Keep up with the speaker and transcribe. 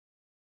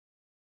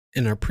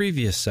In our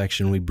previous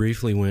section, we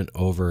briefly went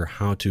over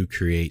how to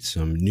create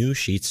some new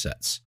sheet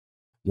sets.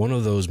 One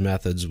of those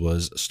methods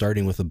was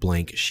starting with a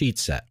blank sheet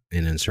set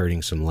and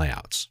inserting some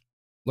layouts.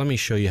 Let me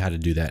show you how to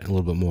do that a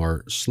little bit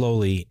more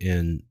slowly,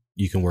 and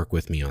you can work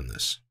with me on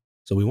this.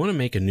 So we want to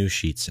make a new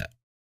sheet set.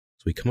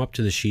 So we come up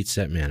to the Sheet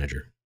Set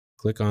Manager,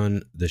 click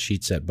on the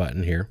Sheet Set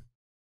button here,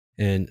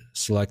 and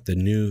select the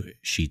new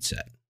sheet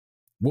set.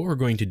 What we're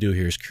going to do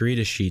here is create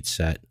a sheet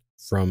set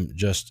from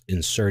just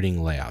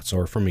inserting layouts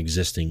or from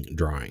existing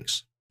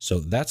drawings. So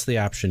that's the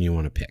option you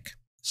want to pick.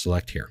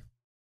 Select here.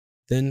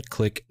 Then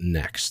click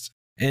Next.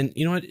 And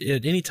you know what?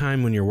 At any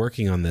time when you're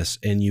working on this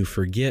and you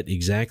forget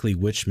exactly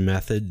which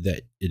method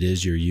that it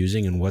is you're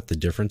using and what the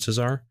differences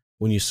are,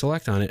 when you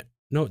select on it,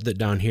 note that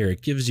down here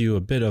it gives you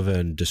a bit of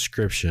a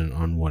description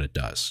on what it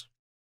does.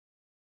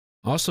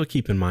 Also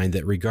keep in mind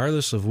that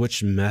regardless of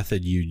which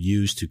method you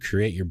use to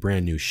create your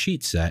brand new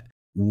sheet set,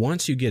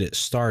 once you get it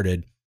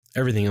started,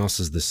 everything else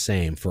is the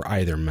same for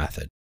either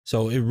method.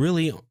 So it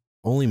really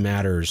only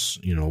matters,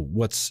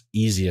 what's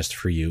easiest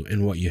for you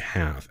and what you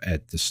have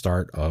at the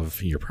start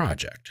of your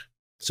project.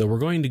 So we're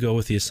going to go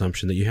with the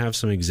assumption that you have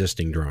some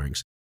existing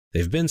drawings.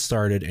 They've been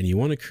started and you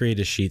want to create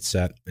a sheet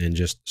set and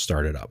just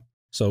start it up.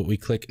 So we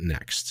click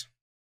Next.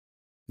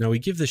 Now we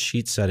give the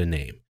sheet set a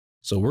name.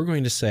 So we're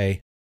going to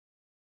say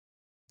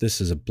this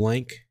is a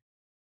blank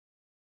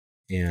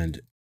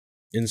and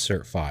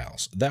insert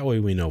files. That way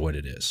we know what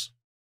it is.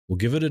 We'll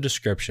give it a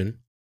description,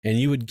 and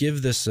you would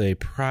give this a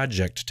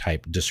project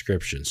type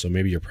description. So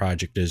maybe your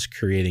project is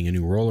creating a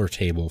new roller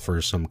table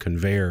for some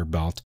conveyor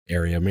belt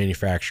area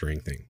manufacturing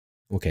thing.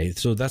 Okay,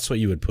 so that's what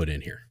you would put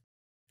in here.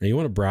 Now you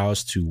want to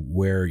browse to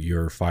where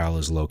your file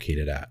is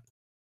located at.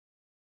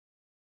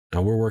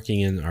 Now we're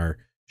working in our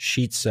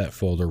sheet set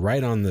folder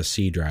right on the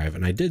C drive,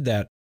 and I did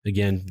that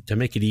again to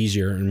make it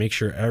easier and make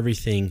sure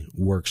everything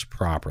works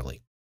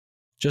properly.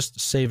 Just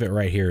save it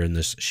right here in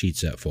this sheet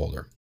set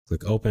folder.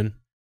 Click Open.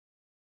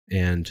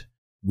 And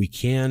we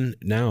can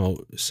now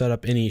set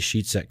up any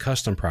sheet set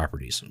custom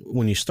properties.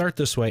 When you start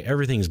this way,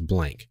 everything's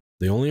blank.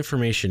 The only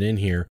information in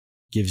here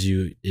gives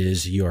you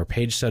is your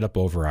page setup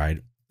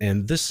override.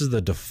 And this is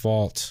the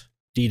default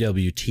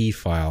DWT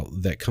file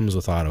that comes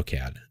with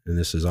AutoCAD. And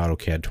this is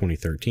AutoCAD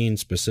 2013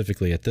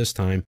 specifically at this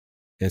time.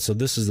 And so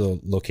this is the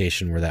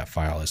location where that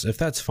file is. If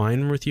that's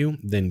fine with you,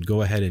 then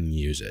go ahead and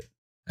use it.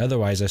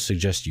 Otherwise, I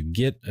suggest you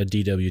get a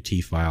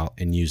DWT file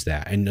and use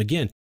that. And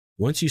again,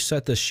 once you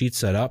set this sheet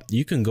set up,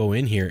 you can go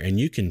in here and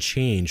you can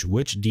change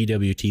which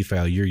DWT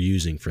file you're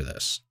using for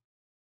this.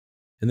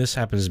 And this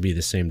happens to be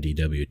the same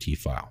DWT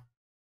file.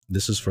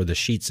 This is for the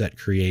sheet set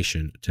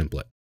creation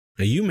template.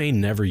 Now you may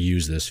never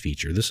use this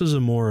feature. This is a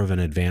more of an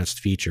advanced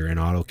feature in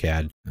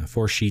AutoCAD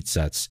for sheet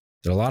sets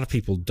that a lot of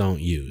people don't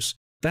use.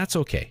 That's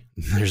okay.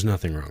 There's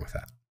nothing wrong with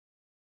that.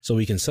 So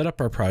we can set up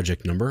our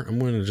project number. I'm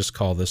going to just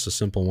call this a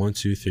simple 1,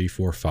 2, 3,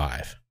 4,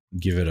 5.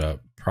 Give it a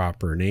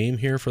proper name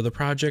here for the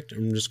project.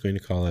 I'm just going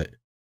to call it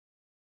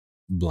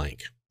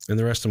blank, and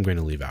the rest I'm going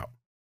to leave out.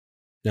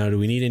 Now, do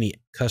we need any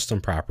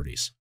custom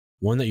properties?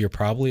 One that you're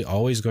probably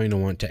always going to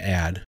want to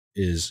add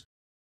is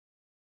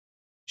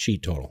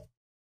sheet total.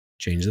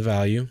 Change the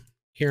value.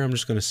 Here, I'm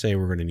just going to say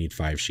we're going to need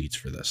 5 sheets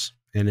for this,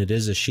 and it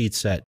is a sheet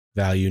set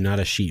value, not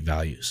a sheet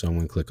value. So I'm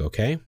going to click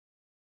OK,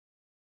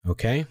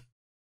 OK,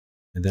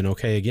 and then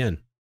OK again.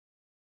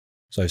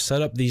 So I've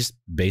set up these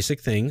basic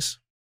things.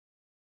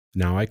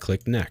 Now I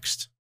click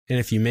Next. And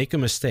if you make a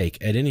mistake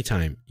at any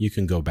time, you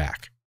can go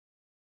back.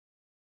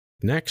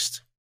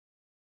 Next,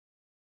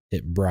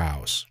 hit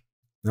Browse.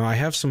 Now I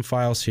have some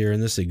files here in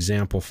this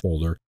example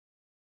folder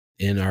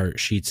in our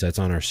sheet sets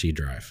on our C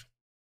drive.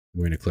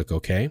 We're going to click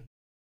OK, and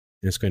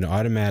it's going to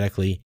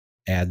automatically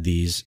add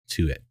these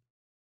to it.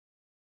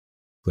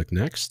 Click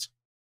Next,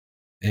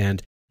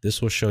 and this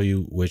will show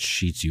you which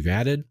sheets you've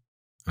added,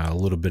 a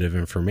little bit of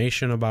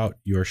information about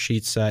your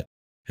sheet set.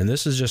 And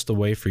this is just a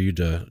way for you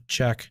to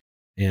check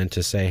and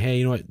to say, hey,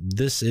 you know what,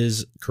 this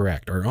is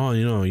correct. Or, oh,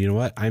 you know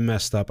what, I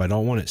messed up. I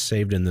don't want it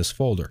saved in this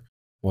folder.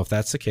 Well, if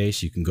that's the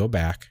case, you can go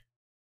back,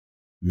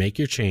 make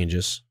your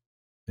changes,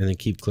 and then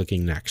keep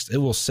clicking Next. It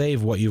will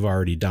save what you've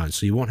already done,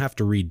 so you won't have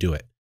to redo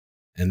it.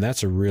 And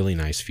that's a really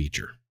nice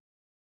feature.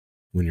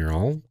 When you're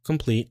all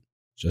complete,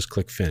 just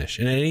click Finish.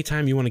 And at any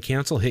time you want to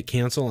cancel, hit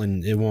Cancel,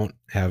 and it won't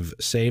have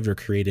saved or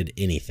created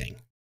anything.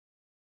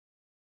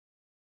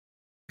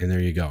 And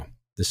there you go.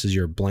 This is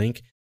your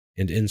blank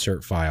and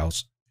insert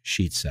files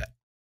sheet set.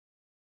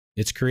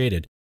 It's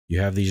created. You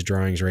have these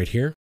drawings right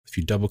here. If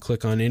you double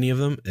click on any of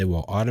them, it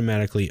will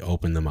automatically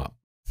open them up,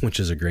 which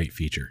is a great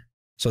feature.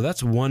 So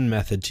that's one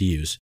method to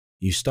use.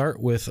 You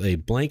start with a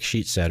blank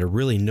sheet set, or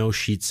really no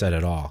sheet set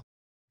at all,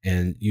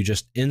 and you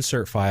just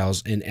insert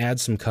files and add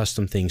some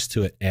custom things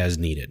to it as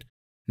needed.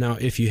 Now,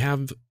 if you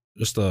have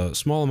just a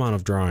small amount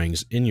of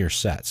drawings in your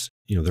sets,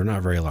 they're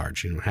not very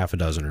large, half a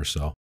dozen or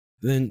so,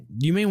 then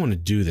you may want to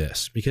do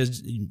this,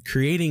 because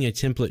creating a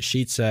template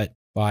sheet set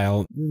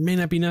file may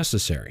not be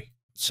necessary.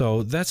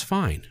 So that's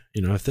fine.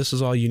 If this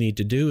is all you need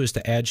to do is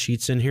to add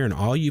sheets in here, and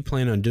all you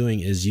plan on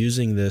doing is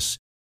using this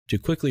to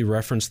quickly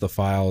reference the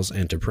files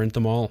and to print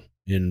them all,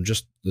 in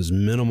just as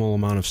minimal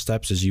amount of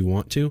steps as you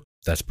want to,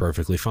 that's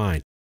perfectly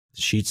fine.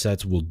 Sheet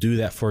sets will do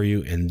that for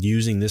you, and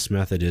using this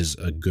method is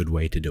a good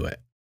way to do it.